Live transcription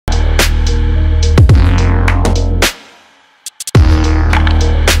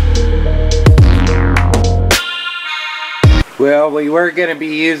Well, we were going to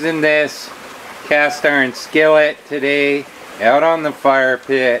be using this cast iron skillet today out on the fire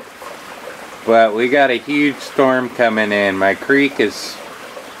pit, but we got a huge storm coming in. My creek is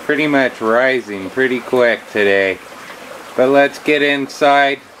pretty much rising pretty quick today. But let's get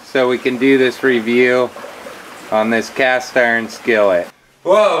inside so we can do this review on this cast iron skillet.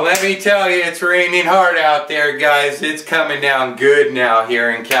 Whoa, let me tell you, it's raining hard out there, guys. It's coming down good now here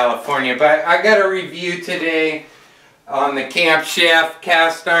in California. But I got a review today on the Camp Chef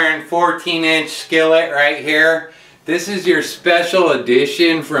cast iron 14-inch skillet right here. This is your special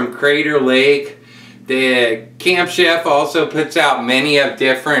edition from Crater Lake. The Camp Chef also puts out many of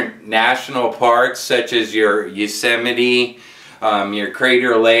different national parks, such as your Yosemite, your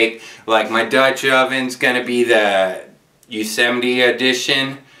Crater Lake. Like my Dutch oven's gonna be the Yosemite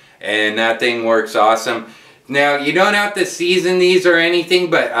edition, and that thing works awesome. Now, you don't have to season these or anything,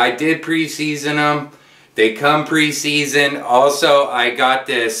 but I did pre-season them. They come pre-seasoned. Also, I got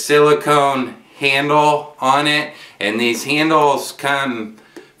this silicone handle on it, and these handles come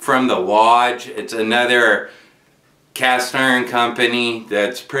from the Lodge. It's another cast iron company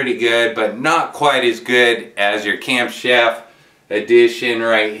that's pretty good, but not quite as good as your Camp Chef edition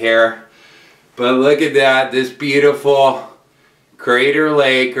right here. But look at that, this beautiful Crater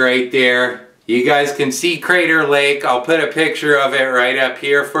Lake right there. You guys can see Crater Lake. I'll put a picture of it right up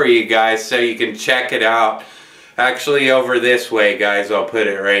here for you guys so you can check it out. Actually, over this way, guys, I'll put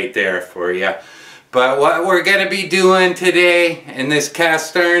it right there for you. But what we're going to be doing today in this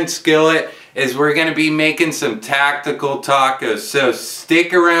cast iron skillet is we're going to be making some tactical tacos. So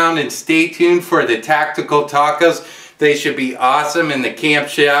stick around and stay tuned for the tactical tacos. They should be awesome in the Camp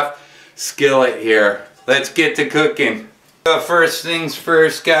Chef skillet here. Let's get to cooking. So first things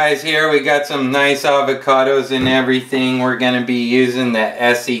first, guys, here we got some nice avocados and everything. We're going to be using the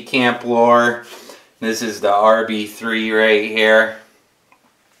Essie Camp Lore. This is the RB3 right here.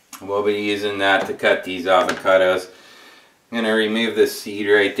 We'll be using that to cut these avocados. I'm going to remove the seed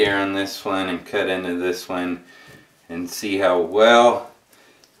right there on this one and cut into this one and see how well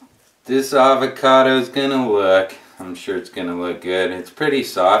this avocado is going to look. I'm sure it's going to look good. It's pretty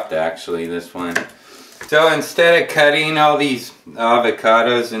soft, actually, this one. So instead of cutting all these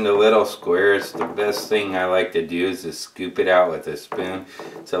avocados into little squares, the best thing I like to do is just scoop it out with a spoon.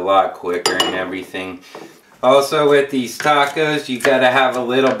 It's a lot quicker and everything. Also, with these tacos, you gotta have a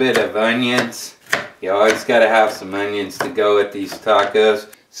little bit of onions. You always gotta have some onions to go with these tacos.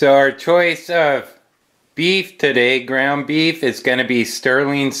 So our choice of beef today, ground beef, is gonna be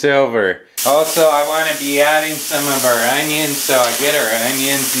sterling silver. Also, I want to be adding some of our onions, so I get our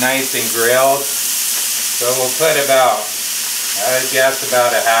onions nice and grilled. So we'll put about, I would guess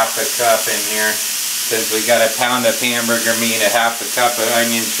about a half a cup in here. Since we got a pound of hamburger meat, a half a cup of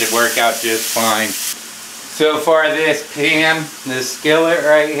onions should work out just fine. So far this pan, this skillet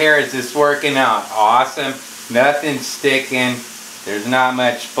right here, is just working out awesome. Nothing's sticking. There's not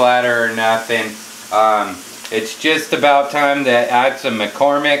much splatter or nothing. It's just about time to add some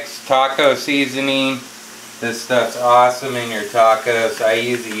McCormick's taco seasoning. This stuff's awesome in your tacos. I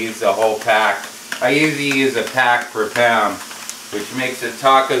usually use the whole pack. I usually use a pack per pound, which makes the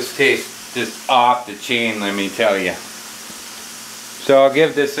tacos taste just off the chain, let me tell you. So I'll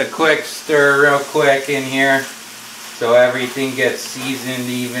give this a quick stir real quick in here so everything gets seasoned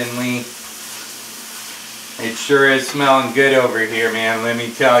evenly. It sure is smelling good over here, man, let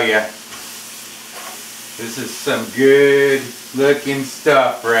me tell you. This is some good looking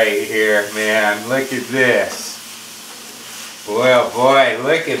stuff right here, man. Look at this. Boy, oh boy,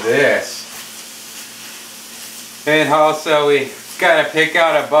 look at this. And also we got to pick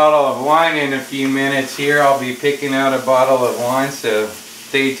out a bottle of wine in a few minutes here. I'll be picking out a bottle of wine, so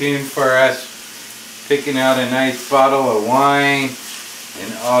stay tuned for us picking out a nice bottle of wine.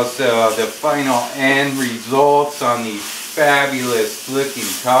 And also the final end results on these fabulous looking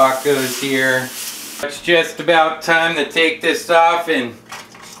tacos here. It's just about time to take this off and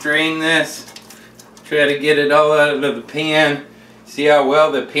strain this. Try to get it all out of the pan. See how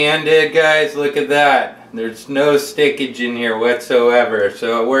well the pan did, guys? Look at that. There's no stickage in here whatsoever,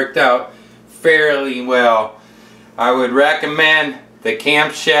 so it worked out fairly well. I would recommend the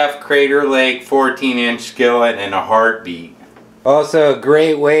Camp Chef Crater Lake 14-inch skillet in a heartbeat. Also, a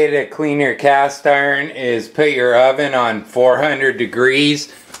great way to clean your cast iron is put your oven on 400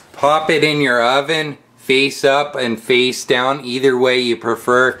 degrees. Pop it in your oven face up and face down, either way you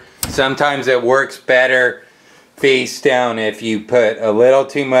prefer. Sometimes it works better face down if you put a little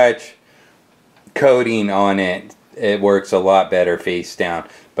too much coating on it. It works a lot better face down.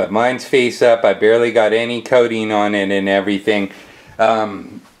 But mine's face up. I barely got any coating on it and everything.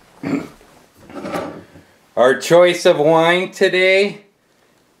 Our choice of wine today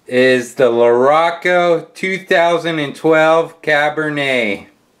is the Laraco 2012 Cabernet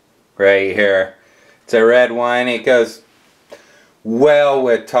right here. It's a red wine. It goes well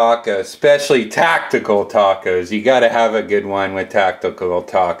with tacos, especially tactical tacos. You gotta have a good one with tactical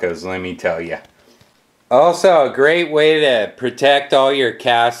tacos, let me tell you. Also, a great way to protect all your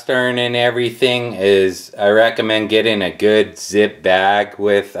cast iron and everything is I recommend getting a good zip bag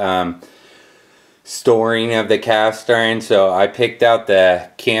with storing of the cast iron. So I picked out the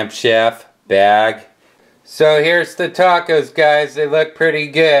Camp Chef bag. So here's the tacos, guys. They look pretty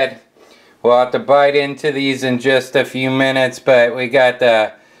good. We'll have to bite into these in just a few minutes, but we got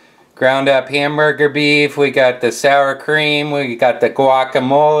the ground up hamburger beef, we got the sour cream, we got the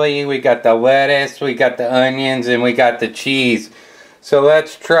guacamole, we got the lettuce, we got the onions, and we got the cheese. So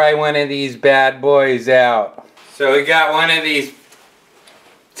let's try one of these bad boys out. So we got one of these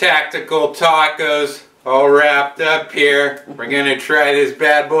tactical tacos all wrapped up here. We're gonna try this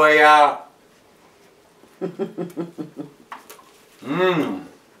bad boy out. Mmm.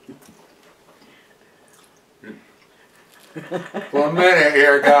 For a minute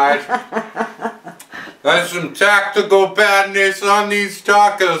here, guys. That's some tactical badness on these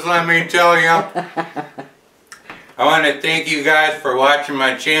tacos, let me tell you. I want to thank you guys for watching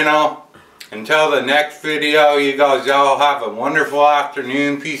my channel. Until the next video, you guys all have a wonderful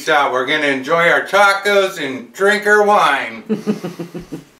afternoon. Peace out. We're going to enjoy our tacos and drink our wine.